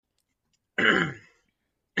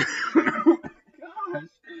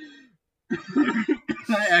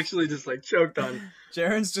actually just like choked on.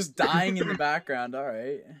 Jaron's just dying in the background. All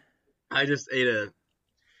right. I just ate a.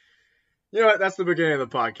 You know what? That's the beginning of the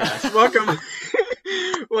podcast. Welcome,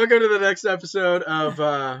 welcome to the next episode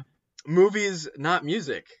of Movies Not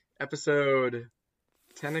Music. Episode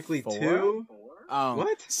technically 2. Oh,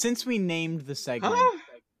 What? Since we named the segment. Huh?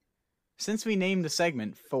 Since we named the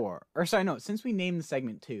segment 4, or sorry, no, since we named the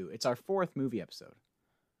segment 2, it's our 4th movie episode.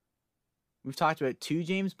 We've talked about 2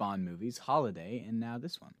 James Bond movies, Holiday, and now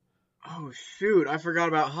this one. Oh, shoot. I forgot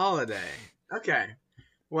about Holiday. Okay.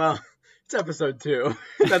 Well, it's episode 2.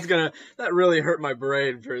 That really hurt my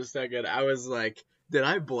brain for a second. I was like, did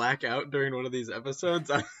I black out during one of these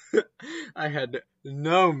episodes? I had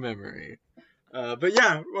no memory. But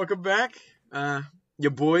yeah, welcome back. Your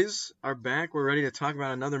boys are back. We're ready to talk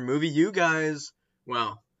about another movie. You guys,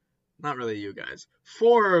 well, not really you guys.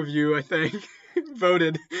 4 of you, I think,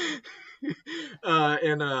 voted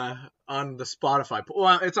on the Spotify.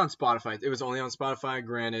 Well, it's on Spotify. It was only on Spotify,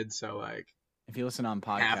 granted. So like, if you listen on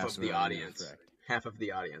podcasts, half of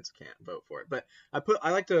the audience can't vote for it. But I'm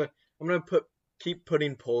gonna keep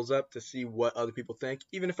putting polls up to see what other people think.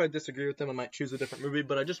 Even if I disagree with them, I might choose a different movie.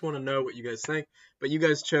 But I just want to know what you guys think. But you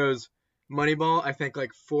guys chose Moneyball. I think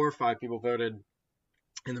like 4 or 5 people voted,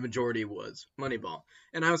 and the majority was Moneyball.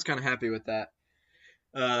 And I was kind of happy with that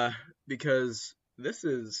because this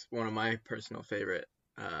is one of my personal favorite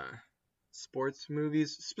sports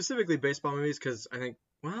movies, specifically baseball movies, because I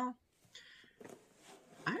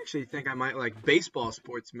actually think I might like baseball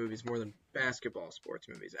sports movies more than basketball sports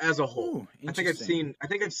movies as a whole. Ooh, I think I've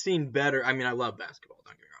seen better. I mean, I love basketball,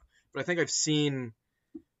 don't get me wrong, but I think I've seen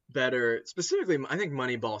better. Specifically, I think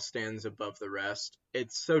Moneyball stands above the rest.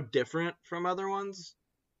 It's so different from other ones,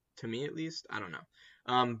 to me at least. I don't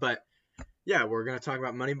know. But yeah, we're gonna talk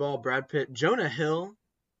about Moneyball, Brad Pitt, Jonah Hill.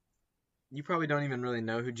 You probably don't even really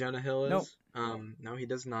know who Jonah Hill is. Nope. No, he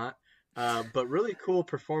does not. But really cool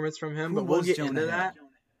performance from him. Who But we'll was get Jonah into Hill? that.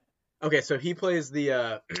 Okay, so he plays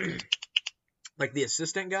the like the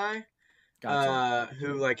assistant guy, Gotcha.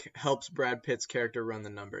 who like helps Brad Pitt's character run the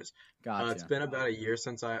numbers. Gotcha. It's been about a year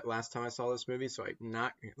since last time I saw this movie, so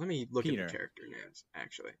let me look Peter. at the character names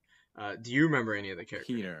actually. Do you remember any of the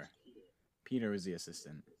characters? Peter was the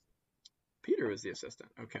assistant. Peter was the assistant.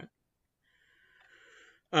 Okay.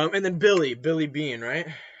 And then Billy Bean, right?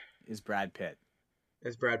 Is Brad Pitt.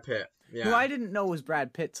 Is Brad Pitt. Yeah. Who I didn't know was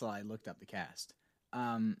Brad Pitt till I looked up the cast.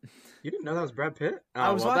 You didn't know that was Brad Pitt? Oh,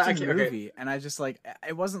 I was watching the okay. movie, and I just like,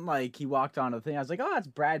 it wasn't like he walked onto the thing. I was like, oh, that's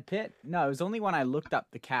Brad Pitt. No, it was only when I looked up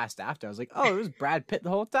the cast after. I was like, oh, it was Brad Pitt the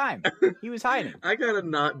whole time. He was hiding. I gotta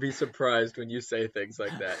not be surprised when you say things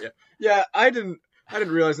like that. Yeah. I didn't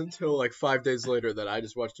realize until like 5 days later that I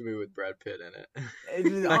just watched a movie with Brad Pitt in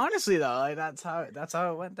it. Honestly, though, like, that's how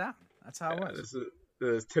it went down. That's how it was. This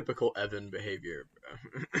is typical Evan behavior,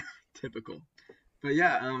 bro. Typical. But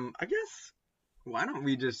yeah, I guess why don't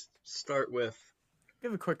we just start with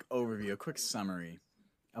give a quick overview, a quick summary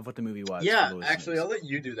of what the movie was. Yeah, actually, I'll let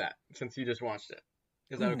you do that since you just watched it.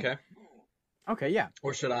 Is that okay? Okay, yeah.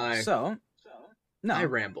 Or should I? No. I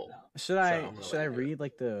ramble. Should I read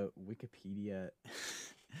like the Wikipedia,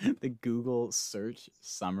 the Google search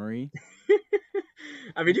summary?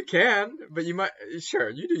 I mean, you can, but you might. Sure,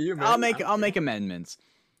 you do. You. I'll make amendments.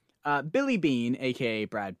 Billy Bean, aka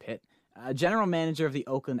Brad Pitt, general manager of the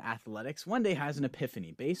Oakland Athletics, one day has an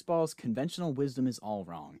epiphany. Baseball's conventional wisdom is all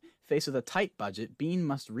wrong. Faced with a tight budget, Bean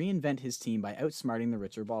must reinvent his team by outsmarting the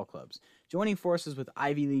richer ball clubs. Joining forces with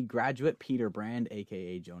Ivy League graduate Peter Brand,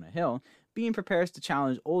 aka Jonah Hill, Bean prepares to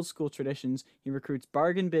challenge old-school traditions. He recruits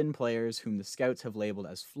bargain bin players whom the scouts have labeled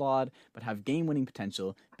as flawed, but have game-winning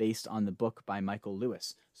potential based on the book by Michael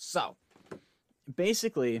Lewis. So,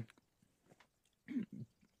 basically,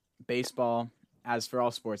 baseball, as for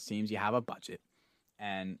all sports teams, you have a budget,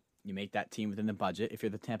 and you make that team within the budget. If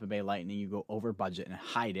you're the Tampa Bay Lightning, you go over budget and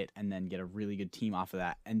hide it, and then get a really good team off of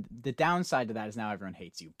that. And the downside to that is now everyone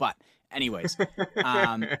hates you. But anyways,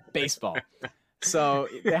 baseball. So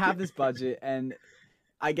they have this budget, and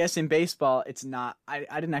I guess in baseball, it's not. I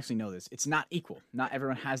didn't actually know this. It's not equal. Not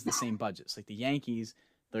everyone has the same budgets. Like the Yankees,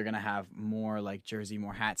 they're gonna have more like jersey,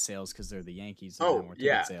 more hat sales because they're the Yankees. More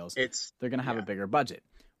ticket sales. They're gonna have a bigger budget.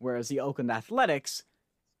 Whereas the Oakland Athletics,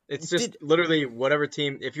 it's just literally whatever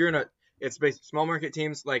team. If you're in it's based small market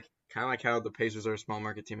teams, like kind of like how the Pacers are a small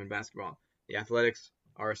market team in basketball. The Athletics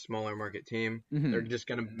are a smaller market team. Mm-hmm. They're just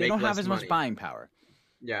gonna make. They don't have as money. Much buying power.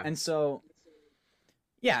 Yeah, and so,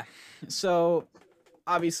 yeah, so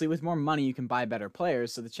obviously with more money you can buy better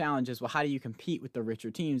players. So the challenge is, well, how do you compete with the richer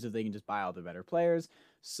teams if they can just buy all the better players?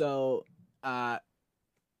 So,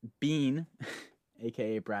 Bean,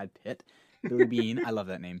 aka Brad Pitt. Billy Bean, I love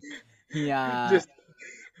that name. He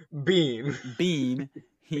Bean. Bean,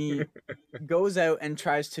 he goes out and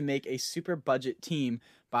tries to make a super budget team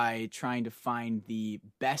by trying to find the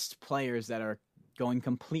best players that are going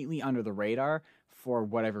completely under the radar for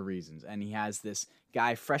whatever reasons. And he has this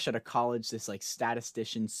guy fresh out of college, this like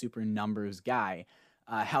statistician, super numbers guy,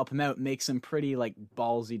 help him out, make some pretty like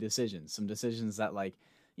ballsy decisions. Some decisions that like,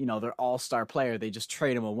 you know, they're all-star player, they just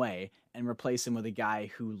trade him away and replace him with a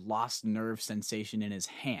guy who lost nerve sensation in his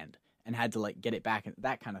hand and had to like get it back,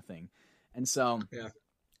 that kind of thing. And so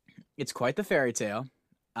it's quite the fairy tale.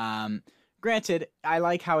 Granted, I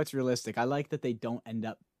like how it's realistic. I like that they don't end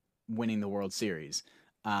up winning the World Series.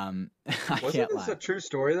 I Wasn't can't this lie. a true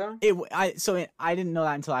story though? I didn't know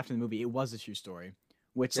that until after the movie. It was a true story,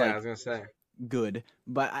 which I like was gonna say. good,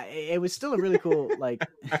 but it was still a really cool like.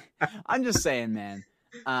 I'm just saying, man.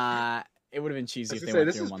 It would have been cheesy if they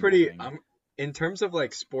went through and won the whole thing. In terms of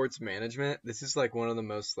like sports management, this is like one of the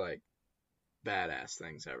most like badass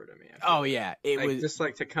things ever to me. Oh yeah, it like, was just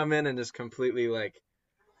like to come in and just completely like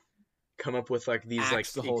come up with like these like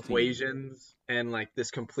the whole equations and like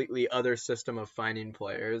this completely other system of finding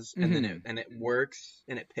players, and then it works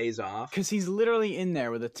and it pays off. Because he's literally in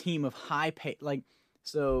there with a team of high pay, like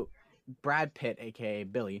so. Brad Pitt, aka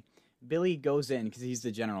Billy goes in because he's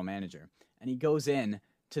the general manager, and he goes in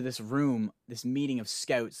to this room, this meeting of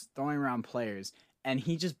scouts throwing around players, and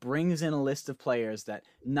he just brings in a list of players that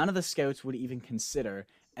none of the scouts would even consider,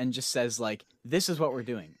 and just says like, this is what we're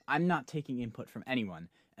doing. I'm not taking input from anyone.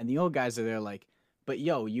 And the old guys are there like, but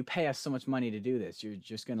yo, you pay us so much money to do this, you're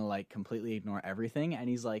just gonna like completely ignore everything? And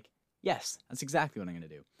he's like, yes, that's exactly what I'm gonna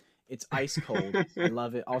do. It's ice cold. I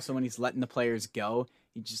love it. Also, when he's letting the players go,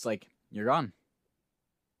 he's just like, you're gone.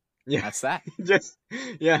 Yeah, that's that.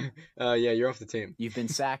 You're off the team. You've been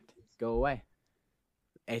sacked. Go away.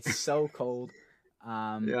 It's so cold.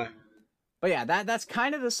 Yeah. But yeah, that's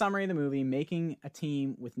kind of the summary of the movie, making a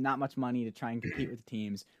team with not much money to try and compete with the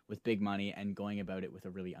teams with big money and going about it with a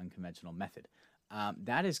really unconventional method.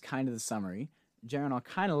 That is kind of the summary. Jaron, I'll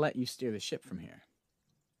kind of let you steer the ship from here.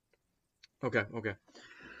 Okay.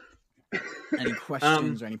 Any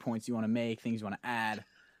questions or any points you want to make, things you want to add?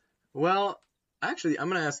 Well, actually, I'm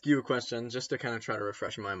going to ask you a question just to kind of try to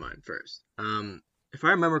refresh my mind first. If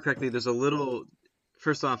I remember correctly, there's a little...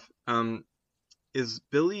 First off, is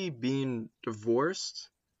Billy being divorced?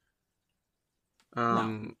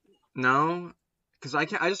 No? Because I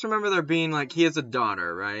just remember there being, like, he has a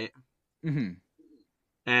daughter, right? Mm-hmm.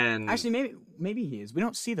 And... Actually, maybe he is. We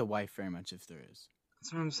don't see the wife very much if there is.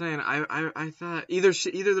 That's what I'm saying. I thought either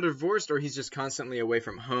they're divorced or he's just constantly away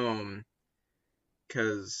from home.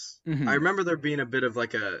 Because I remember there being a bit of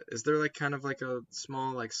like is there like kind of like a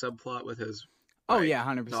small like subplot with his Oh yeah,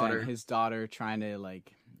 100%. daughter? His daughter trying to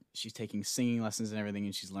like, she's taking singing lessons and everything,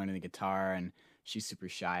 and she's learning the guitar, and she's super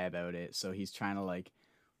shy about it. So he's trying to like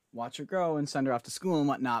watch her grow and send her off to school and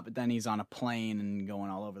whatnot. But then he's on a plane and going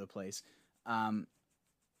all over the place.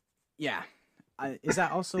 Yeah. Is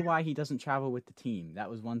that also why he doesn't travel with the team? That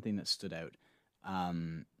was one thing that stood out.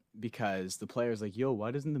 Because the player's like, yo,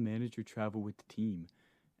 why doesn't the manager travel with the team?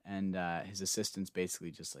 And his assistant's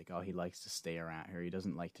basically just like, oh, he likes to stay around here. He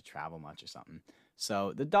doesn't like to travel much or something.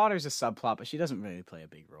 So the daughter's a subplot, but she doesn't really play a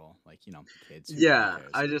big role. Like, you know, kids. Yeah,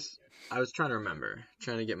 I was trying to remember.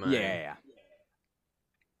 Trying to get my... Yeah.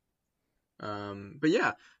 But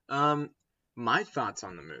yeah, my thoughts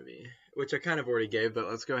on the movie, which I kind of already gave, but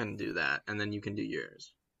let's go ahead and do that, and then you can do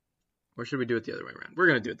yours. Or should we do it the other way around? We're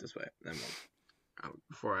going to do it this way, then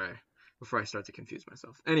before I start to confuse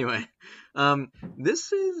myself. Anyway,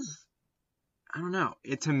 this is, I don't know,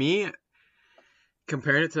 to me,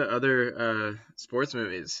 comparing it to other sports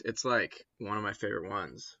movies, it's like one of my favorite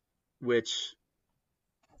ones, which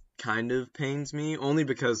kind of pains me, only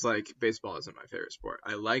because like baseball isn't my favorite sport.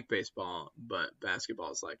 I like baseball, but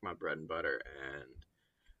basketball is like my bread and butter, and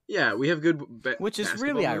yeah, we have good which is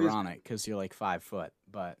really ironic because you're like 5 foot,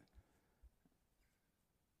 but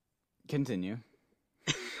continue.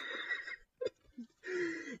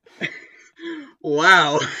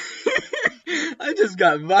 Wow. I just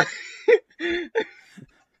got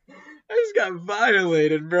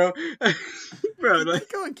violated, bro. Bro, like,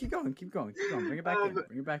 keep going. Bring it back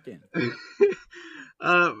in.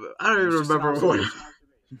 I don't even remember what.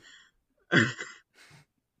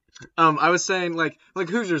 I was saying like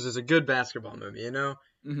Hoosiers is a good basketball movie, you know?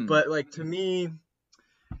 Mm-hmm. But like to me,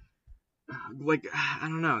 like I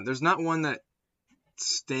don't know, there's not one that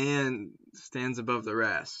stands above the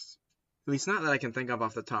rest. At least not that I can think of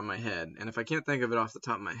off the top of my head. And if I can't think of it off the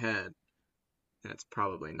top of my head, then it's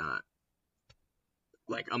probably not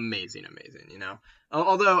like amazing, you know?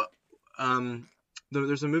 Although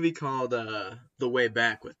there's a movie called The Way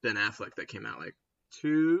Back with Ben Affleck that came out like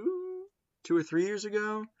two or 3 years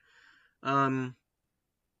ago. And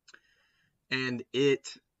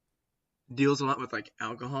it deals a lot with like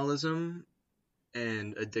alcoholism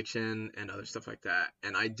and addiction and other stuff like that.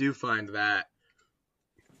 And I do find that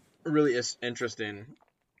really is interesting,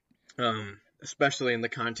 especially in the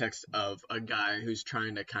context of a guy who's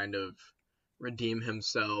trying to kind of redeem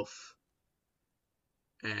himself,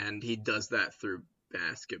 and he does that through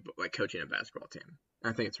basketball, like coaching a basketball team.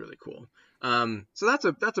 I think it's really cool. So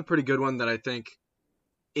that's a pretty good one that I think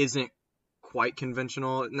isn't quite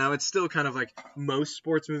conventional. Now it's still kind of like most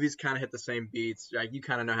sports movies kind of hit the same beats. Like you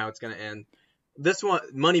kind of know how it's going to end. This one,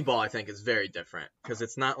 Moneyball, I think is very different because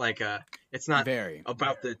it's not like it's not Very.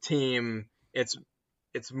 about the team. It's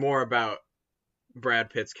more about Brad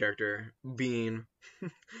Pitt's character Bean,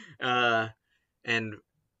 and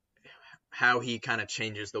how he kind of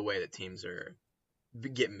changes the way that teams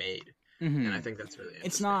get made. Mm-hmm. And I think that's really interesting.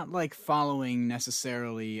 It's not like following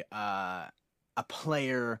necessarily a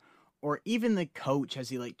player or even the coach as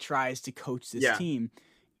he like tries to coach this team.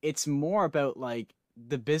 It's more about like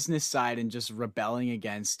the business side and just rebelling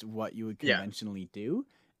against what you would conventionally do.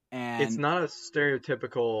 And it's not a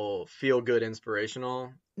stereotypical feel-good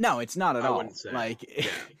inspirational. No, it's not at all. I wouldn't say. Like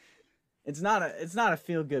it's not a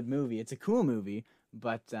feel-good movie. It's a cool movie,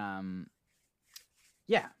 but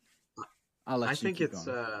yeah. I'll let you think keep it's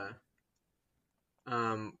going.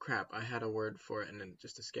 crap, I had a word for it and it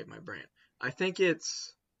just escaped my brain. I think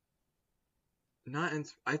it's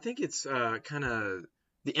kind of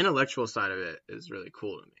the intellectual side of it is really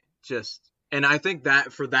cool to me. And I think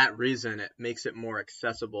that for that reason, it makes it more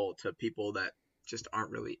accessible to people that just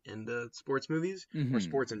aren't really into sports movies or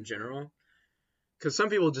sports in general. Because some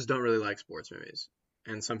people just don't really like sports movies,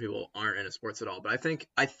 and some people aren't into sports at all. But I think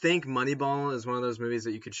Moneyball is one of those movies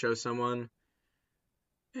that you could show someone,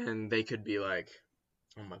 and they could be like,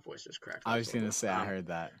 "Oh, my voice just cracked." I was gonna say I heard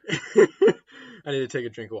that. I need to take a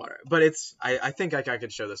drink of water. But I think I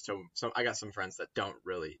could show this to some. I got some friends that don't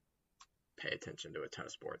really pay attention to a ton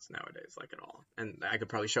of sports nowadays, like at all. And I could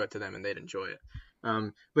probably show it to them and they'd enjoy it.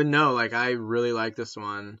 But no, like I really like this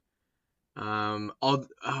one. How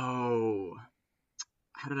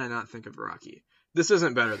did I not think of Rocky? This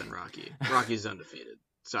isn't better than Rocky. Rocky's undefeated.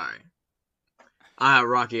 Sorry.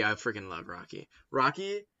 Rocky, I freaking love Rocky.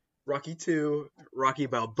 Rocky 2, Rocky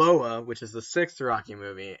Balboa, which is the 6th Rocky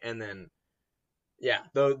movie, and then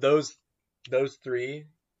those three,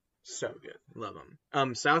 so good. Love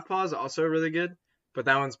them. Southpaw is also really good, but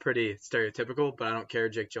that one's pretty stereotypical, but I don't care.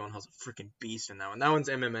 Jake Gyllenhaal's a freaking beast in that one. That one's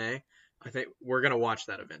MMA. I think we're going to watch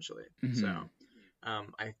that eventually. Mm-hmm. So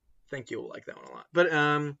I think you'll like that one a lot. But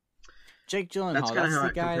Jake Gyllenhaal, that's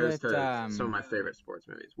the guy that some of my favorite sports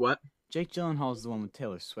movies. What? Jake Gyllenhaal's the one with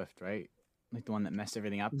Taylor Swift, right? Like the one that messed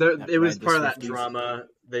everything up. It was part of that drama.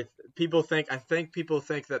 I think people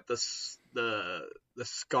think that the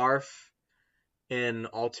scarf in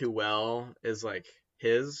All Too Well is like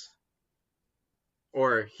his,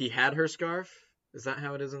 or he had her scarf. Is that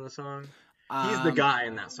how it is in the song? He's the guy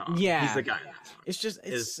in that song. Yeah, he's the guy in that song. It's just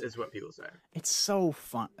is what people say. It's so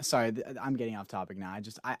fun. Sorry, I'm getting off topic now.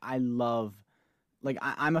 I love. Like,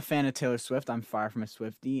 I'm a fan of Taylor Swift. I'm far from a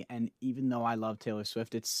Swiftie. And even though I love Taylor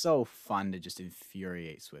Swift, it's so fun to just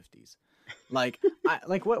infuriate Swifties. Like,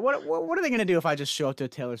 what are they going to do if I just show up to a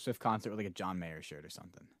Taylor Swift concert with, like, a John Mayer shirt or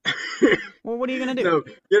something? Well, what are you going to do? No,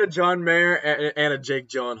 get a John Mayer and a Jake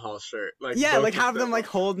Gyllenhaal shirt. Like, yeah, like, have them, like,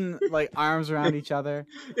 holding, like, arms around each other.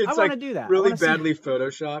 I want to do that. Really badly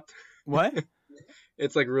photoshopped. What?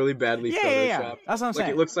 It's, like, really badly photoshopped. Yeah. That's what I'm saying.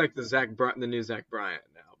 Like, it looks like the new Zach Bryan album.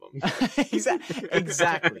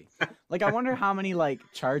 Exactly. Like, I wonder how many like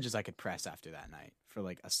charges I could press after that night for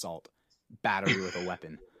like assault, battery with a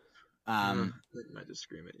weapon. I might just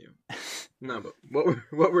scream at you. No, but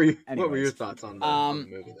what were your thoughts on the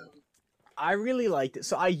movie though? I really liked it.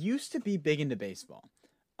 So I used to be big into baseball.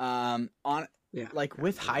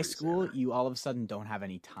 With high school, you all of a sudden don't have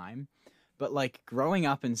any time. But like growing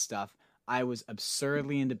up and stuff, I was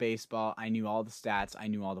absurdly into baseball. I knew all the stats. I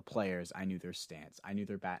knew all the players. I knew their stance. I knew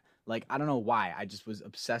their bat. Like, I don't know why. I just was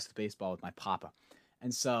obsessed with baseball with my papa.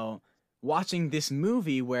 And so watching this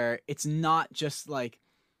movie where it's not just like,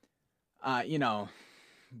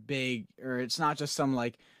 big, or it's not just some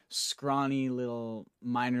like scrawny little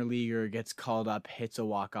minor leaguer gets called up, hits a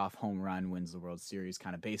walk-off home run, wins the World Series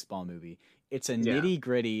kind of baseball movie. It's a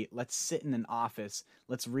nitty-gritty. Let's sit in an office.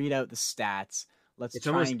 Let's read out the stats. It's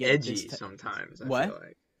try almost and get edgy sometimes. I feel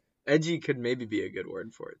like edgy could maybe be a good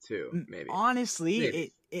word for it too. Maybe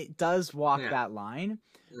honestly, it does walk that line.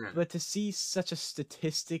 Yeah. But to see such a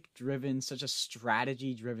statistic-driven, such a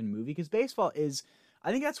strategy-driven movie, because baseball is,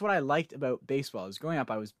 I think that's what I liked about baseball. Is growing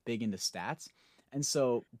up, I was big into stats, And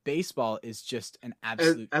so baseball is just an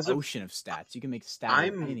absolute ocean of stats. You can make stat out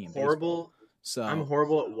of anything in baseball. I'm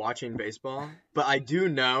horrible at watching baseball, but I do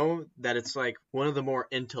know that it's like one of the more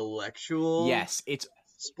intellectual it's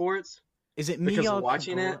sports. Is it because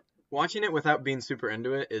watching it without being super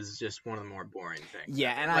into it is just one of the more boring things.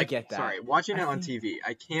 Yeah, and I get that. Sorry, watching it on TV,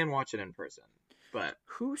 I can watch it in person, but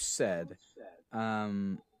who said?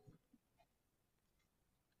 I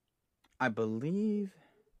believe.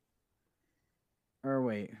 Or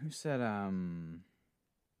wait, who said?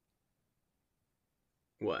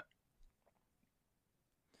 What?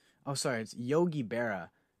 Oh, sorry, it's Yogi Berra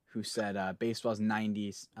who said baseball's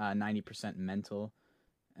 90% mental,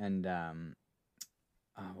 and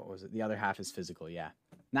what was it? The other half is physical. Yeah,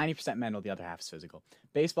 90% mental. The other half is physical.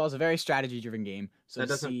 Baseball is a very strategy-driven game. So that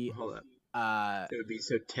doesn't hold up. It would be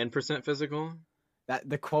 10% physical. That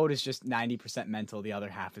the quote is just 90% mental. The other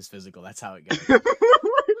half is physical. That's how it goes.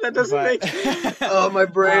 That doesn't make. Oh, my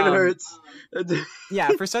brain hurts. Yeah,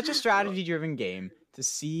 for such a strategy-driven game, to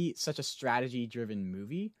see such a strategy-driven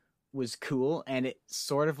movie was cool, and it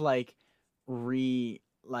sort of I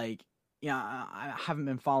haven't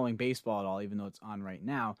been following baseball at all, even though it's on right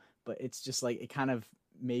now, but it's just it kind of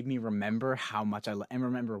made me remember how much and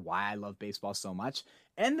remember why I love baseball so much.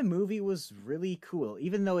 And the movie was really cool,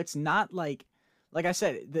 even though it's not like I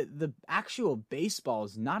said, the actual baseball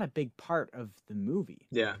is not a big part of the movie.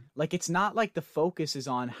 Yeah. It's not like the focus is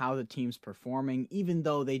on how the team's performing, even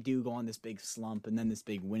though they do go on this big slump and then this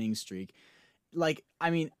big winning streak.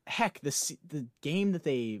 Heck, the game that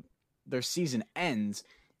their season ends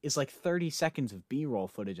is 30 seconds of B-roll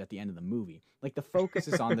footage at the end of the movie. The focus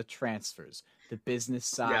is on the transfers, the business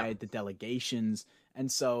side, the delegations.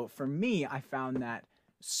 And so for me, I found that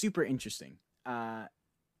super interesting.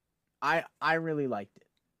 I really liked it.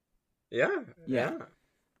 Yeah.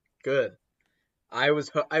 Good. I was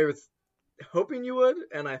hoping you would,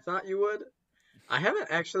 and I thought you would. I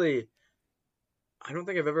don't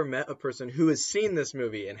think I've ever met a person who has seen this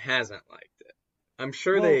movie and hasn't liked it. I'm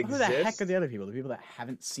sure they exist. Who the heck are the other people? The people that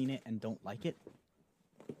haven't seen it and don't like it?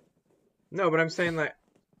 No, but I'm saying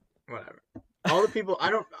whatever. All the people,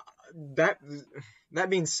 I don't. That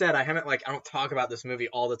being said, I don't talk about this movie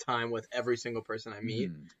all the time with every single person I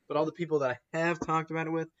meet. But all the people that I have talked about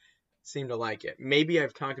it with seem to like it. Maybe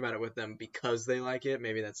I've talked about it with them because they like it.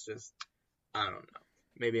 Maybe that's just, I don't know.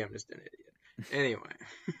 Maybe I'm just an idiot. Anyway.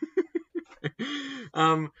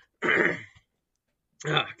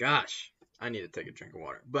 Gosh, I need to take a drink of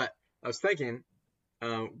water. But I was thinking,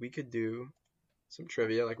 we could do some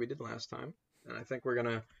trivia like we did last time, and I think we're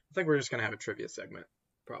just gonna have a trivia segment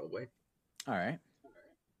probably. All right.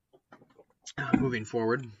 Moving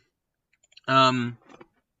forward, and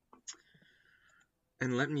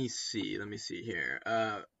let me see here.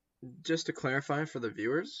 Just to clarify for the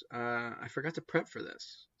viewers, I forgot to prep for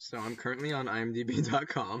this. So I'm currently on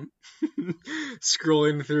imdb.com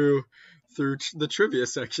scrolling through the trivia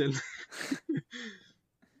section.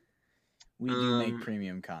 We do make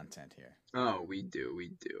premium content here. Oh, we do.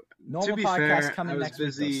 Normal podcast coming next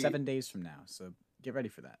week, though, 7 days from now. So get ready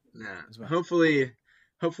for that. Yeah. Well.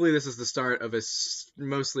 Hopefully this is the start of a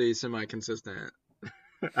mostly semi-consistent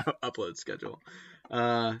upload schedule.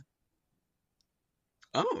 Oh,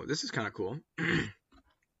 this is kind of cool.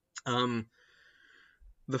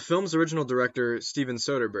 The film's original director, Steven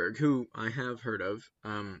Soderbergh, who I have heard of,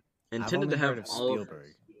 intended to have all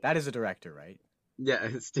Spielberg. That is a director, right? Yeah,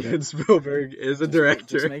 Steven Spielberg is a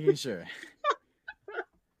director. Just making sure.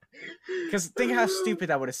 Because think how stupid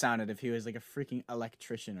that would have sounded if he was a freaking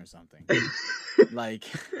electrician or something.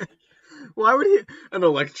 Why would he? An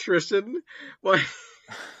electrician? Why?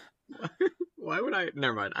 Why would I?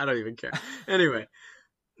 Never mind. I don't even care. Anyway,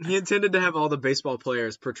 he intended to have all the baseball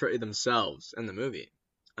players portray themselves in the movie.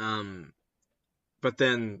 But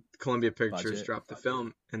then Columbia Pictures dropped the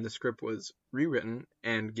film, and the script was rewritten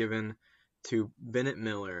and given to Bennett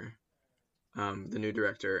Miller, the new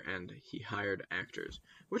director, and he hired actors,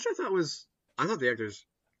 which I thought the actors,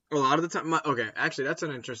 a lot of the time, actually, that's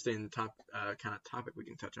an interesting kind of topic we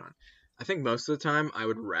can touch on. I think most of the time, I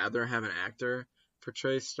would rather have an actor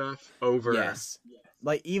portray stuff over. Yes.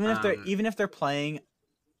 Even if they're playing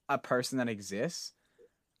a person that exists,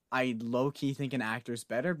 I low-key think an actor's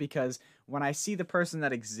better, because when I see the person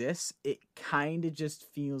that exists, it kind of just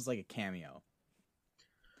feels like a cameo.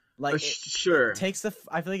 Sure.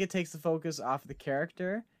 I feel like it takes the focus off the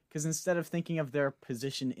character, because instead of thinking of their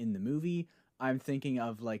position in the movie, I'm thinking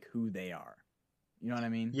of who they are. You know what I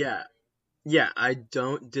mean? Yeah. Yeah, I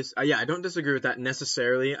don't disagree with that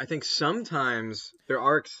necessarily. I think sometimes there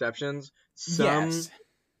are exceptions.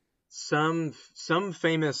 Some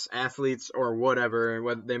famous athletes or whatever,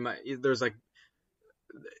 they might, there's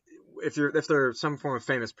if they're some form of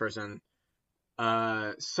famous person,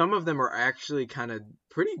 some of them are actually kind of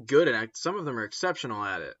pretty good at act. Some of them are exceptional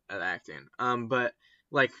at acting. But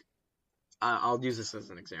like I'll use this as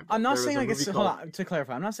an example. I'm not There was saying a like movie hold called on, to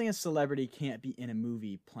clarify. I'm not saying a celebrity can't be in a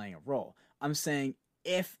movie playing a role. I'm saying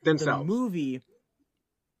if the Themselves. movie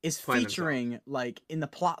is Playing featuring like in the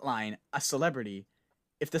plot line a celebrity,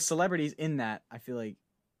 if the celebrity's in that, I feel like,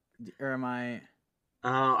 or am I?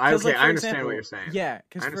 I Like, for understand example, what you're saying. Yeah,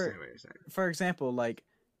 because I understand what you're saying. For example, like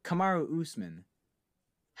Kamaru Usman,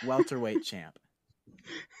 welterweight champ,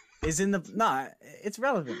 is in the it's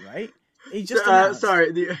relevant, right? He just announced.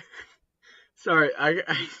 Sorry,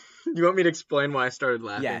 you want me to explain why I started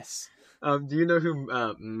laughing? Yes. Do you know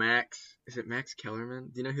who Max? Is it Max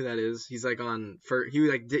Kellerman? Do you know who that is? He's like he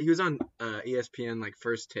was on ESPN like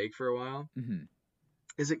First Take for a while. Mm-hmm.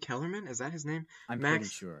 Is it Kellerman? Is that his name? I'm Max? pretty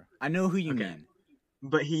sure. I know who you mean.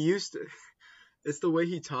 But he used to. It's the way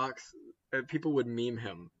he talks. People would meme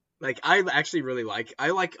him. Like I actually really like.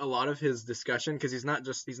 I like a lot of his discussion because he's not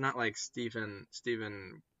like Stephen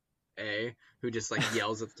A, who just like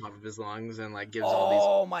yells at the top of his lungs and like gives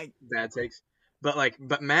all these bad takes.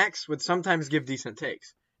 But Max would sometimes give decent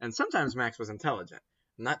takes, and sometimes Max was intelligent.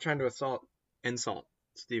 I'm not trying to insult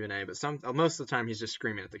Stephen A, but most of the time he's just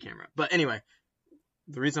screaming at the camera. But anyway,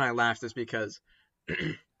 the reason I laughed is because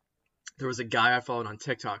there was a guy I followed on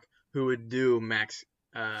TikTok who would do Max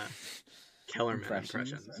Kellerman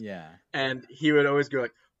impressions. Yeah. And he would always go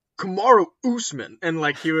like, Kamaru Usman, and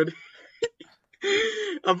like he would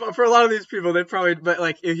for a lot of these people they probably, but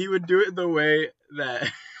like if he would do it the way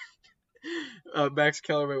that Max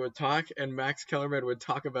Kellerman would talk, and Max Kellerman would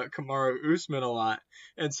talk about Kamaru Usman a lot,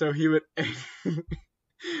 and so he would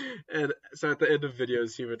and so at the end of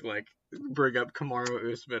videos he would like bring up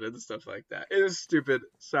Kamaru Usman and stuff like that. It was stupid.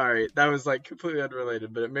 Sorry, that was like completely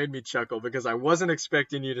unrelated, but it made me chuckle because I wasn't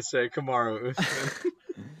expecting you to say Kamaru Usman.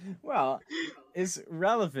 Well, it's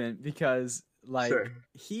relevant because like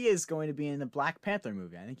he is going to be in the Black Panther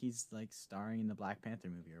movie. I think he's like starring in the Black Panther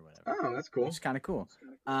movie or whatever. Oh, that's cool. Which is kind of cool.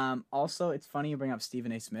 Also, it's funny you bring up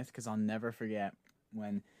Stephen A. Smith because I'll never forget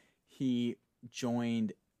when he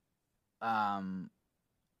joined.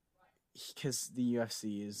 Because the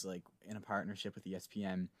UFC is like in a partnership with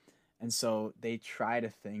ESPN, and so they tried a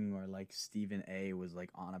thing where like Stephen A. was like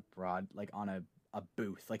on a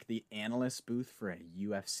booth, like the analyst booth for a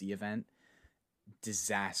UFC event.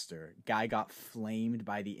 Disaster. Guy got flamed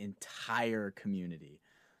by the entire community.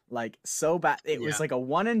 Like so bad. It was like a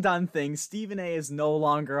one and done thing. Stephen A. is no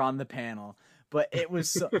longer on the panel. But it was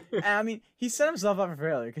so. I mean, he set himself up for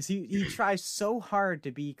failure because he tries so hard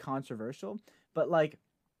to be controversial, but like.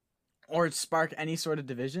 Or spark any sort of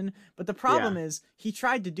division, but the problem is he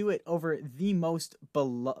tried to do it over the most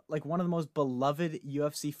one of the most beloved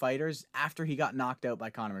UFC fighters after he got knocked out by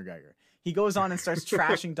Conor McGregor. He goes on and starts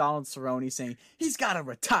trashing Donald Cerrone, saying he's got to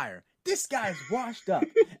retire. This guy's washed up,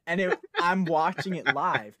 and I'm watching it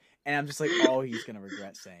live, and I'm just like, oh, he's gonna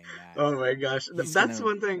regret saying that. Oh my gosh, that's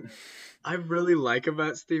one thing I really like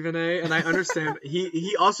about Stephen A. And I understand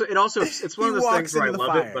it's one of those things where I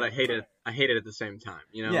love it, but I hate it. I hate it at the same time.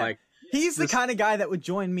 You know, like. He's the kind of guy that would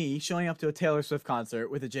join me showing up to a Taylor Swift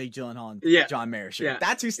concert with a Jake Gyllenhaal and John Mayer shirt. Yeah.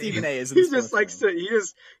 That's who Stephen A. is. He's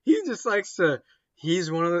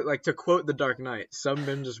one of the, like, to quote The Dark Knight, some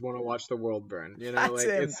men just want to watch the world burn. You know,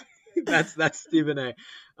 that's Stephen A.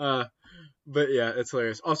 But yeah, it's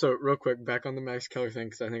hilarious. Also, real quick, back on the Max Keller thing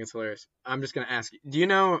because I think it's hilarious. I'm just gonna ask you, do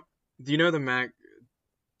you know the Max?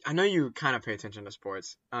 I know you kind of pay attention to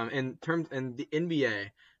sports. In the NBA,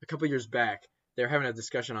 a couple years back. They're having a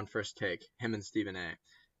discussion on First Take, him and Stephen A.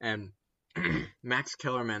 And Max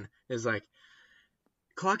Kellerman is like,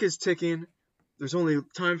 clock is ticking. There's only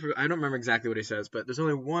time for, I don't remember exactly what he says, but there's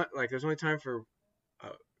only time for,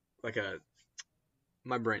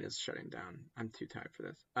 my brain is shutting down. I'm too tired for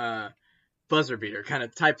this. Buzzer beater kind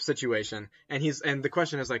of type situation. And the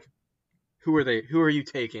question is like, who are you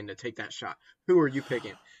taking to take that shot? Who are you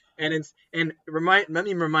picking? And let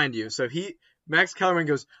me remind you. So Max Kellerman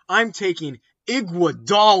goes, I'm taking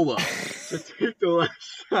Iguodala to take the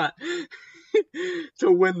last shot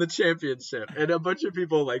to win the championship, and a bunch of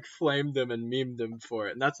people like flamed him and memed him for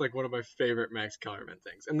it, and that's like one of my favorite Max Kellerman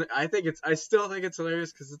things. And I still think it's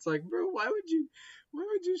hilarious because it's like, bro, why would you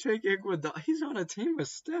take Iguodala? He's on a team with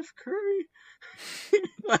Steph Curry.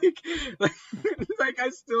 like I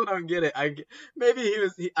still don't get it. I get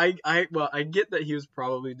that he was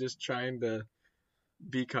probably just trying to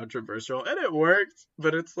be controversial, and it worked,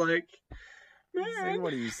 but it's like, man,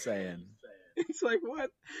 what are you saying? It's like, what?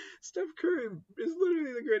 Steph Curry is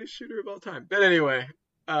literally the greatest shooter of all time. But anyway,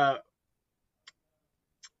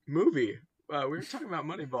 movie. we were talking about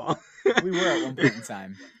Moneyball. We were at one point in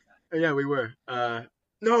time. Yeah, we were.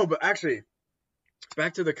 No, but actually,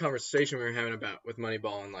 back to the conversation we were having about with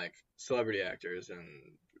Moneyball and like celebrity actors and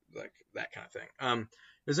like that kind of thing.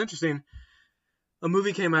 It was interesting. A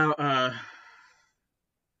movie came out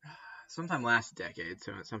sometime last decade,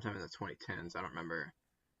 so sometime in the 2010s. I don't remember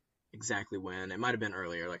exactly when. It might have been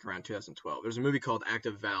earlier, like around 2012. There's a movie called Act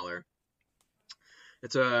of Valor.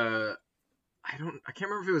 It's I can't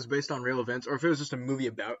remember if it was based on real events or if it was just a movie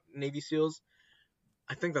about Navy SEALs.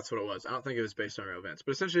 I think that's what it was. I don't think it was based on real events,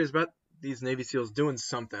 but essentially it's about these Navy SEALs doing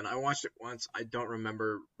something. I watched it once. I don't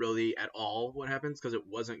remember really at all what happens because it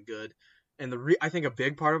wasn't good. And I think a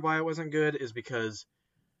big part of why it wasn't good is because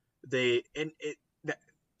in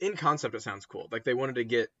concept it sounds cool. Like they wanted to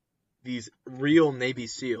get these real Navy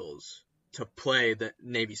SEALs to play the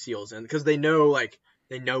Navy SEALs, and because they know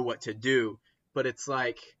what to do, but it's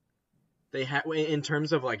like they have in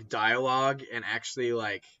terms of like dialogue and actually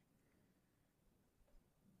like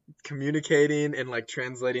communicating and like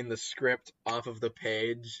translating the script off of the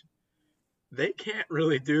page, they can't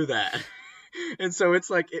really do that. And so it's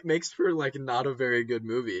like it makes for like not a very good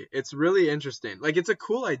movie. It's really interesting. Like it's a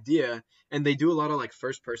cool idea, and they do a lot of like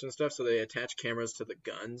first person stuff, so they attach cameras to the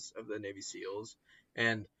guns of the Navy SEALs,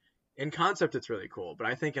 and in concept it's really cool. But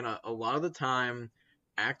I think in a lot of the time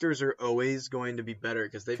actors are always going to be better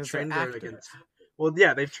because they've trained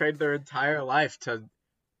they've trained their entire life to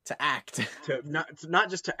act, to not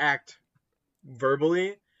just to act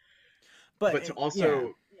verbally, but to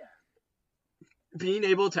also being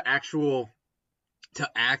able to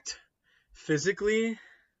act physically,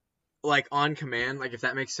 like on command, like if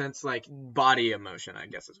that makes sense, like body emotion, I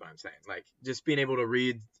guess is what I'm saying. Like just being able to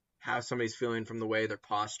read how somebody's feeling from the way their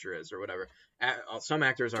posture is or whatever. Some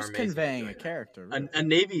actors are amazing. Conveying a character. Really. A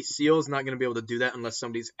Navy SEAL is not going to be able to do that unless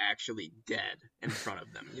somebody's actually dead in front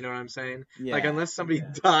of them. You know what I'm saying? Yeah. Like unless somebody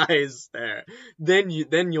dies there, then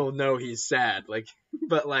you'll know he's sad. Like,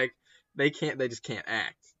 but like they just can't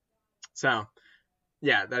act. So.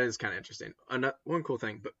 Yeah, that is kind of interesting. One cool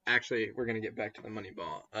thing, but actually, we're going to get back to the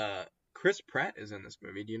Moneyball. Chris Pratt is in this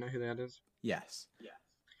movie. Do you know who that is? Yes. Yeah.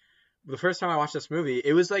 The first time I watched this movie,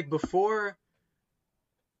 it was like before.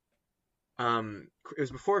 It was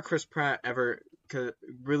before Chris Pratt ever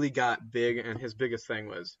really got big, and his biggest thing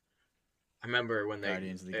was, I remember when they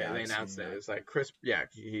announced it. It was like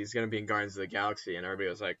he's going to be in Guardians of the Galaxy, and everybody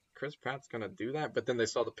was like, Chris Pratt's going to do that? But then they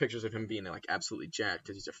saw the pictures of him being like absolutely jacked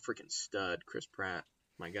because he's a freaking stud, Chris Pratt,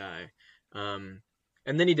 my guy. And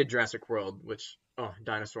then he did Jurassic World, which,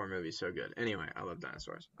 dinosaur movie, so good. Anyway, I love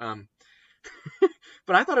dinosaurs.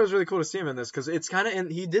 But I thought it was really cool to see him in this because it's kind of,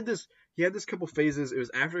 and he had this couple phases. It was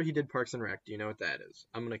after he did Parks and Rec. Do you know what that is?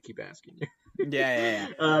 I'm going to keep asking you. Yeah.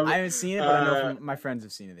 I haven't seen it, but I know my friends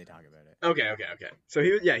have seen it. They talk about it. Okay. So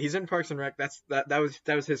he's in Parks and Rec. That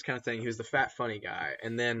was his kind of thing. He was the fat funny guy.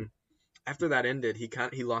 And then after that ended, he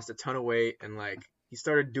lost a ton of weight and like he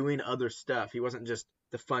started doing other stuff. He wasn't just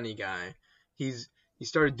the funny guy. He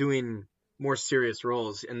started doing more serious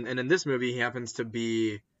roles. And in this movie, he happens to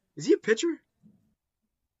be. Is he a pitcher?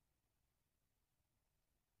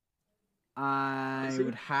 I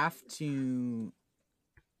would have to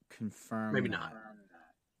confirm. Maybe not.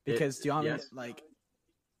 Because do you want me to, like?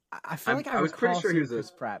 I feel like I was pretty sure he was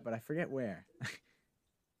Chris Pratt, but I forget where.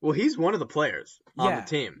 Well, he's one of the players on the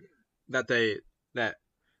team that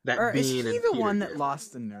or is he the one that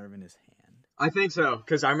lost the nerve in his hand? I think so,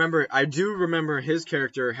 because I do remember his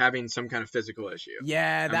character having some kind of physical issue.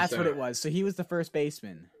 Yeah, that's what it was. So he was the first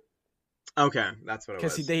baseman. Okay, that's what it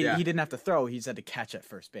was. Because he didn't have to throw; he just had to catch at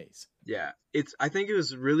first base. Yeah, I think it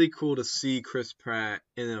was really cool to see Chris Pratt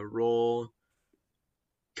in a role,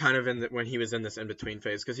 kind of when he was in this in between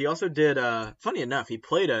phase. Because he also did, funny enough, he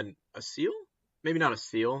played a SEAL, maybe not a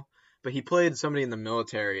SEAL, but he played somebody in the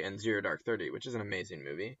military in Zero Dark 30, which is an amazing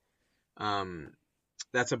movie.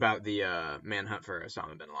 That's about the manhunt for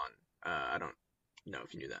Osama bin Laden. I don't know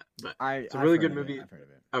if you knew that, but it's a really good movie. I've heard of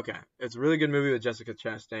it. Okay, it's a really good movie with Jessica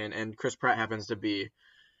Chastain, and Chris Pratt happens to be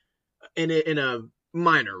in a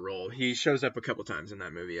minor role. He shows up a couple times in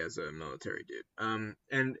that movie as a military dude.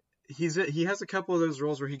 And he has a couple of those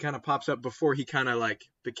roles where he kind of pops up before he kind of like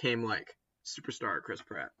became like superstar Chris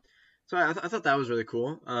Pratt. So I thought that was really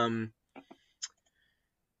cool.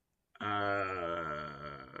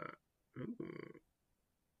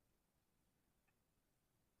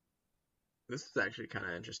 This is actually kind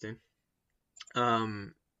of interesting.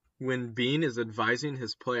 When Bean is advising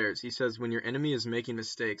his players, he says, when your enemy is making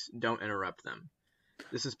mistakes, don't interrupt them.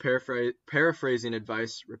 This is paraphrasing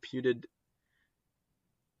advice reputedly.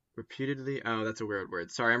 Oh, that's a weird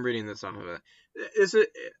word. Sorry, I'm reading this off of it.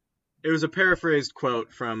 It was a paraphrased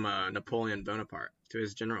quote from Napoleon Bonaparte to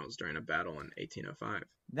his generals during a battle in 1805.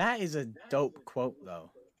 That is a dope quote,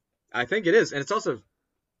 though. I think it is, and it's also,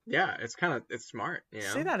 yeah, it's smart. You know?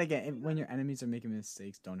 Say that again. When your enemies are making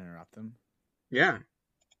mistakes, don't interrupt them. Yeah.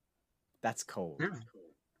 That's cold.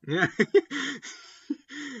 Yeah.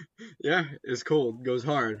 Yeah, it's cold. Goes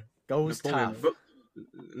hard. Goes tough.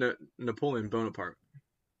 Napoleon Bonaparte.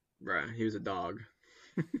 Bruh, he was a dog.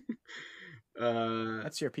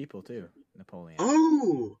 That's your people too, Napoleon.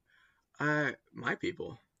 Oh, my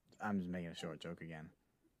people. I'm just making a short joke again.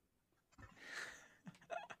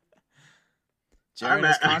 Jaron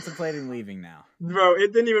is contemplating leaving now. Bro,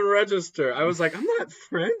 it didn't even register. I was like, I'm not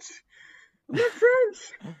French.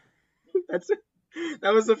 That's it.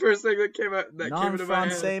 That was the first thing that came out. That came into my head.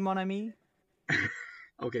 Non-Francais, mon ami.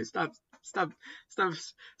 Okay, stop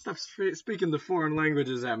speaking the foreign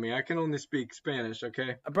languages at me. I can only speak Spanish,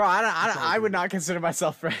 okay? Bro, I would not consider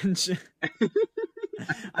myself French. I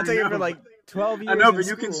took it for like 12 years. I know, but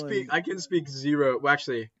you can speak. I can speak zero. Well,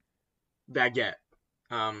 actually, baguette.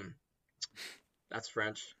 That's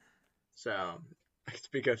French. So I can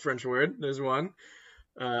speak a French word. There's one.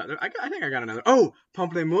 I think I got another. Oh,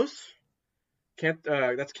 pamplemousse.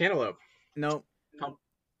 That's cantaloupe. No.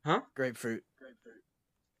 Huh? Grapefruit.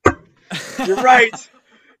 You're right.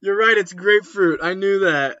 You're right. It's grapefruit. I knew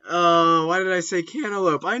that. Why did I say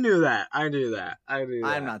cantaloupe? I knew that. I'm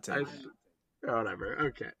not telling you. Whatever.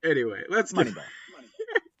 Okay. Anyway, let's Moneyball.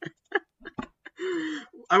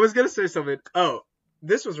 I was gonna say something. Oh,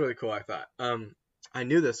 this was really cool. I thought. I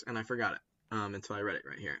knew this and I forgot it. Until I read it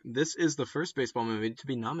right here. This is the first baseball movie to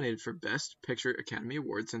be nominated for Best Picture Academy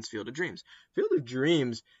Award since Field of Dreams. Field of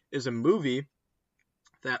Dreams is a movie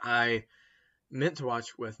that I meant to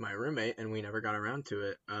watch with my roommate, and we never got around to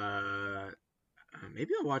it.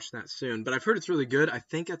 Maybe I'll watch that soon, but I've heard it's really good. I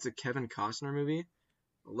think it's a Kevin Costner movie.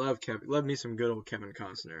 Love me some good old Kevin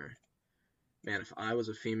Costner. Man, if I was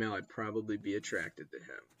a female, I'd probably be attracted to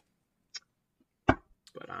him.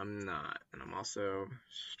 But I'm not, and I'm also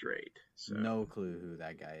straight. So No clue who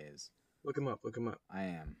that guy is. Look him up. I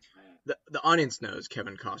am. The audience knows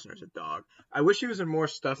Kevin Costner's a dog. I wish he was in more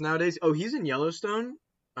stuff nowadays. Oh, he's in Yellowstone.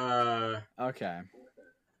 Okay.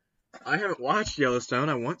 I haven't watched Yellowstone.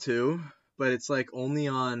 I want to, but it's like only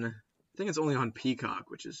on. I think it's only on Peacock,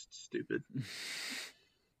 which is stupid.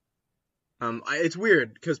 It's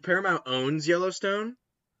weird because Paramount owns Yellowstone.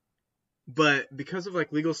 But because of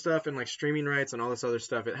like legal stuff and like streaming rights and all this other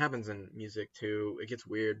stuff, it happens in music too. It gets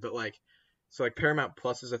weird, but like, so like Paramount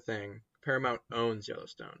Plus is a thing. Paramount owns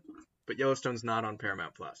Yellowstone, but Yellowstone's not on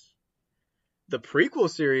Paramount Plus. The prequel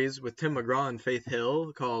series with Tim McGraw and Faith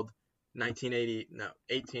Hill called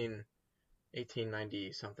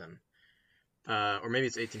 1890 something, or maybe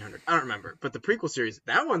it's 1800. I don't remember. But the prequel series,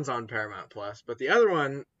 that one's on Paramount Plus. But the other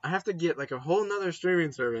one, I have to get like a whole nother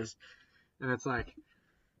streaming service, and it's like.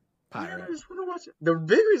 Pirate. I just want to watch it. The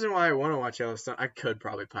big reason why I want to watch Yellowstone, I could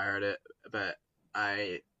probably pirate it, but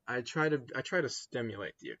I try to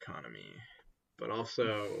stimulate the economy. But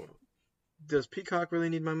also, does Peacock really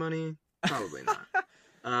need my money? Probably not.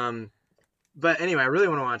 But anyway, I really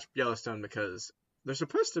want to watch Yellowstone because they're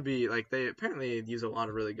supposed to be like they apparently use a lot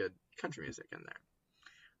of really good country music in there.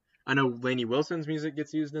 I know Lainey Wilson's music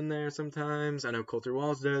gets used in there sometimes. I know Coulter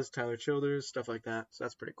Walls does, Tyler Childers, stuff like that. So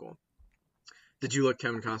that's pretty cool. Did you look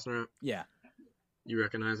Kevin Costner up? Yeah. You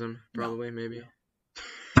recognize him? Probably, no. Maybe.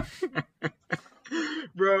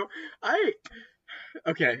 Bro,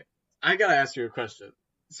 okay, I gotta ask you a question.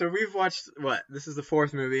 So we've watched, what? This is the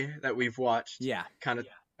fourth movie that we've watched? Yeah. Kind of,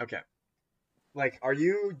 okay. Like,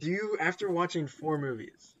 do you, after watching 4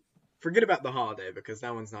 movies, forget about The Holiday, because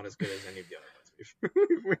that one's not as good as any of the other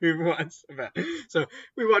ones we've watched. So,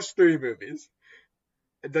 we watched 3 movies.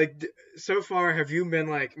 Like, so far, have you been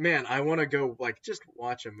like, man, I want to go, like, just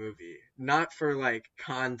watch a movie. Not for, like,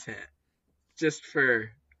 content. Just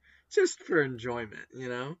for enjoyment, you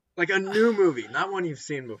know? Like, a new movie, not one you've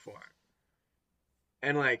seen before.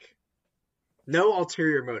 And, like, no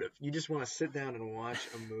ulterior motive. You just want to sit down and watch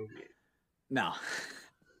a movie. No.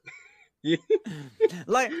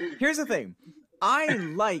 Like, here's the thing. I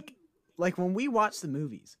like when we watch the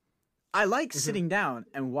movies, I like sitting down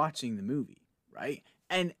and watching the movie, right?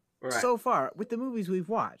 And so far, with the movies we've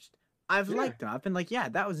watched, I've liked them. I've been like, yeah,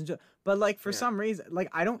 that was enjoyable. But, like, for some reason, like,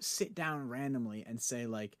 I don't sit down randomly and say,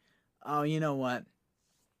 like, oh, you know what?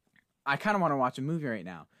 I kind of want to watch a movie right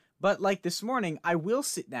now. But, like, this morning, I will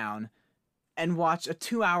sit down and watch a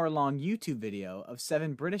 2-hour-long YouTube video of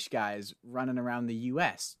 7 British guys running around the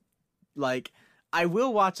U.S. Like, I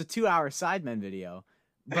will watch a 2-hour Sidemen video,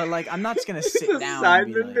 but, like, I'm not just going to sit down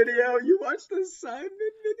and be like... Sidemen video? You watched the Sidemen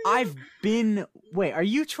video? Wait, are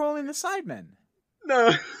you trolling the Sidemen?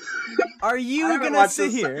 No. Are you gonna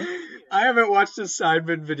sit here? I haven't watched a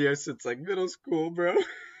Sidemen video since like middle school, bro.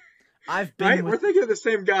 We're thinking of the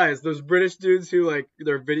same guys. Those British dudes who like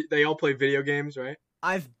they all play video games, right?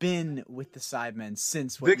 I've been with the Sidemen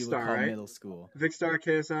since what you would call middle school. Vicstar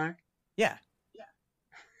KSI? Yeah.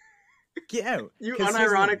 Get out. You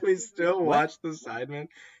unironically still watch the Sidemen?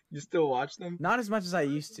 You still watch them? Not as much as I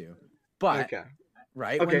used to. But, okay.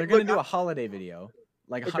 Right? When they're going to do a holiday video,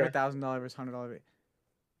 like $100,000 versus $100 video,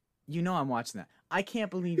 you know I'm watching that. I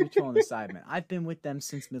can't believe you're trolling the Sidemen. I've been with them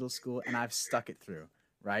since middle school, and I've stuck it through,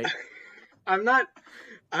 right? I'm not...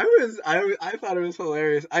 I thought it was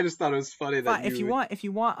hilarious. I just thought it was funny that if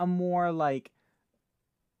you want a more, like...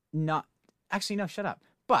 Not... Actually, no, shut up.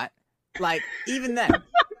 But, like, even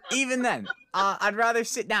then, I'd rather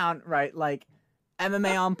sit down, right, like...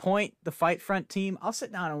 MMA on point, the Fight Front team. I'll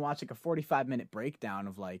sit down and watch like a 45-minute breakdown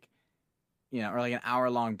of like, or like an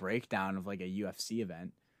hour-long breakdown of like a UFC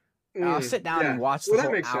event. I'll sit down and watch the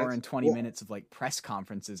whole hour and 20 minutes of like press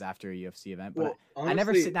conferences after a UFC event, but honestly, I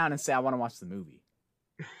never sit down and say I want to watch the movie.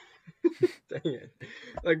 Dang it.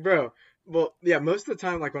 Like, bro, well, yeah, most of the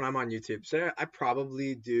time, like when I'm on YouTube, say I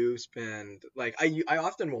probably do spend, like, I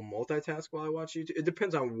often will multitask while I watch YouTube. It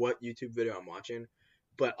depends on what YouTube video I'm watching.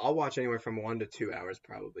 But I'll watch anywhere from 1 to 2 hours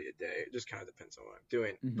probably a day. It just kind of depends on what I'm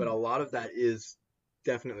doing. Mm-hmm. But a lot of that is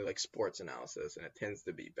definitely like sports analysis, and it tends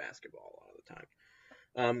to be basketball a lot of the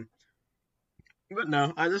time. But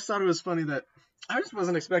no, I just thought it was funny that I just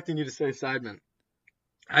wasn't expecting you to say Sidemen.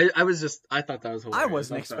 I thought that was hilarious. I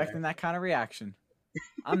wasn't expecting that kind of reaction.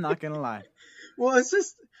 I'm not gonna lie. Well, it's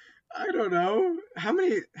just I don't know how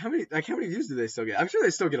many views do they still get? I'm sure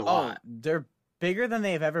they still get a lot. They're bigger than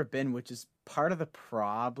they've ever been, which is part of the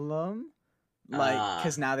problem. Like,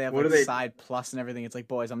 because now they have like Side Plus and everything. It's like,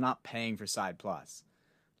 boys, I'm not paying for Side Plus.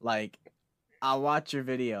 Like, I'll watch your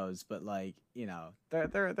videos, but like,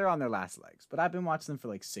 they're on their last legs. But I've been watching them for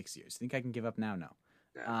like 6 years. Think I can give up now? No.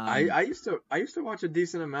 I used to watch a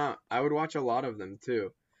decent amount. I would watch a lot of them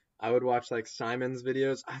too. I would watch like Simon's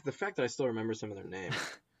videos. The fact that I still remember some of their names,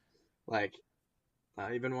 like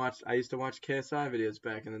I used to watch KSI videos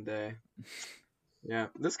back in the day. Yeah,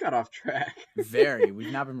 this got off track. Very.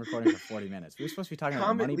 We've now been recording for 40 minutes. We were supposed to be talking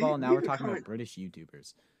about Moneyball, now we're talking about British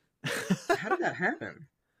YouTubers. How did that happen?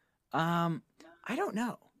 I don't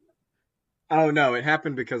know. Oh, no, it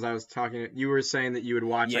happened because I was talking... You were saying that you would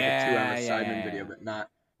watch like a 2-hour Sidemen video, but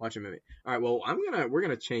not watch a movie. All right, well, we're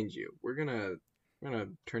gonna change you. We're gonna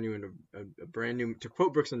turn you into a brand new... To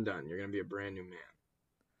quote Brooks and Dunn, you're gonna be a brand new man.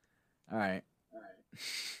 All right.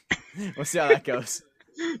 We'll see how that goes.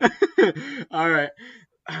 All right.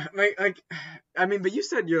 But you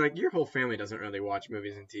said your whole family doesn't really watch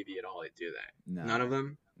movies and TV at all, do they? No. None of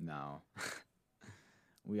them? No.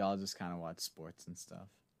 We all just kind of watch sports and stuff.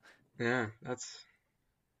 Yeah, that's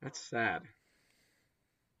sad.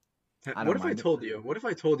 What if I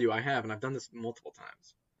told you I have, and I've done this multiple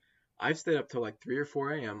times. I've stayed up till like 3 or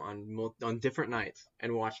 4 a.m. on different nights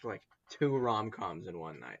and watched like 2 rom-coms in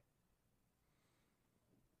one night.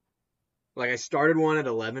 Like, I started one at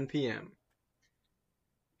 11 p.m.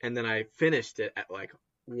 and then I finished it at like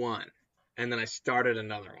 1, and then I started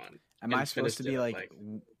another one. Am I supposed to be like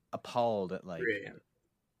appalled at like 3 a.m.?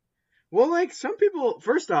 Well, like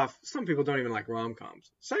first off, some people don't even like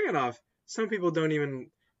rom-coms. Second off, some people don't even,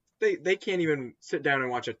 they can't even sit down and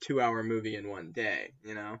watch a 2-hour movie in one day,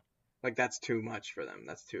 Like, that's too much for them.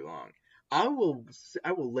 That's too long. I will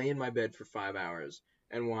lay in my bed for 5 hours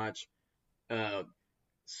and watch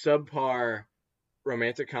subpar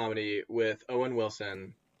romantic comedy with Owen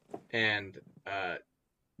Wilson and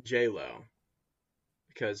J-Lo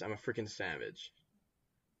because I'm a freaking savage.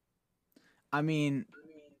 I mean,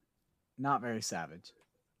 not very savage,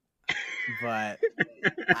 but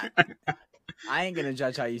I ain't gonna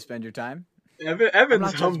judge how you spend your time.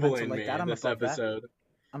 Evan's humbling like me in this episode.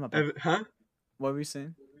 I'm above. Huh? What were you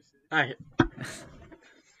saying?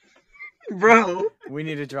 Bro, we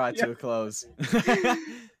need to draw it to a close.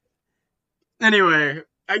 Anyway,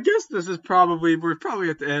 I guess we're probably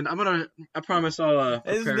at the end. I promise I'll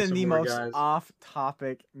this has been the most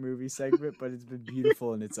off-topic movie segment, but it's been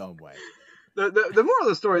beautiful in its own way. The moral of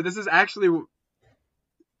the story, this is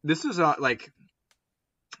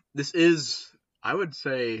I would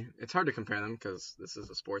say it's hard to compare them because this is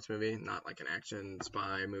a sports movie, not like an action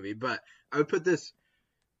spy movie, but I would put this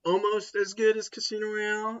almost as good as Casino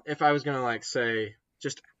Royale if I was going to like say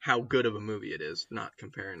just how good of a movie it is, not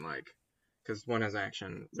comparing like, because one has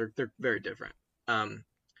action. They're very different.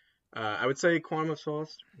 I would say Quantum of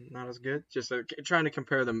Solace, not as good. Just trying to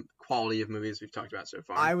compare the quality of movies we've talked about so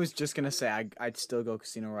far. I was just gonna say I'd still go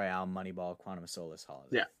Casino Royale, Moneyball, Quantum of Solace,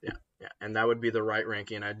 Holiday. Yeah. And that would be the right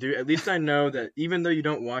ranking. At least I know that even though you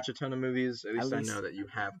don't watch a ton of movies, at least I know that you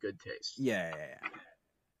have good taste. Yeah.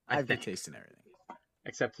 I have good taste in everything.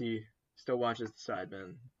 Except he still watches the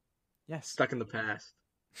Sidemen. Yes. Stuck in the past.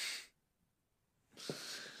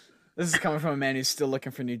 This is coming from a man who's still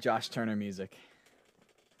looking for new Josh Turner music.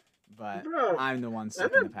 But Bro, I'm the one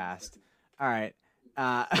stuck in the past. All right.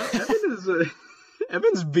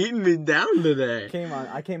 Evan's beating me down today.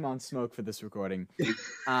 I came on smoke for this recording.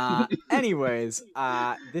 Anyways,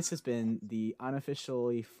 this has been the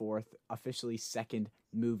unofficially fourth, officially second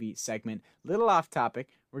movie segment. Little off topic.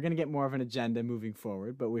 We're gonna get more of an agenda moving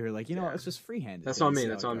forward, but we were like, what, let's just freehand it. That's on me.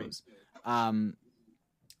 That's on me.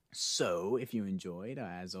 So if you enjoyed,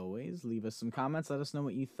 as always, leave us some comments. Let us know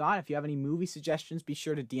what you thought. If you have any movie suggestions, be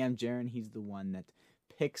sure to DM Jaron. He's the one that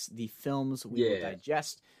picks the films we will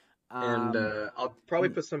digest. And I'll probably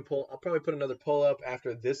put another poll up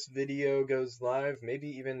after this video goes live. Maybe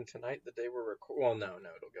even tonight, the day we're recording. Well, no,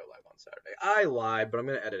 it'll go live on Saturday. I lied, but I'm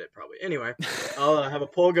gonna edit it probably. Anyway, I'll have a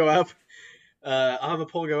poll go up.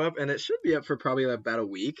 And it should be up for probably about a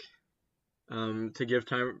week, to give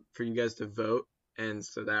time for you guys to vote, and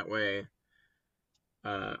so that way,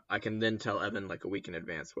 I can then tell Evan like a week in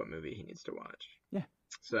advance what movie he needs to watch. Yeah.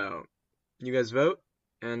 So, you guys vote,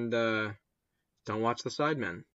 and don't watch the Sidemen.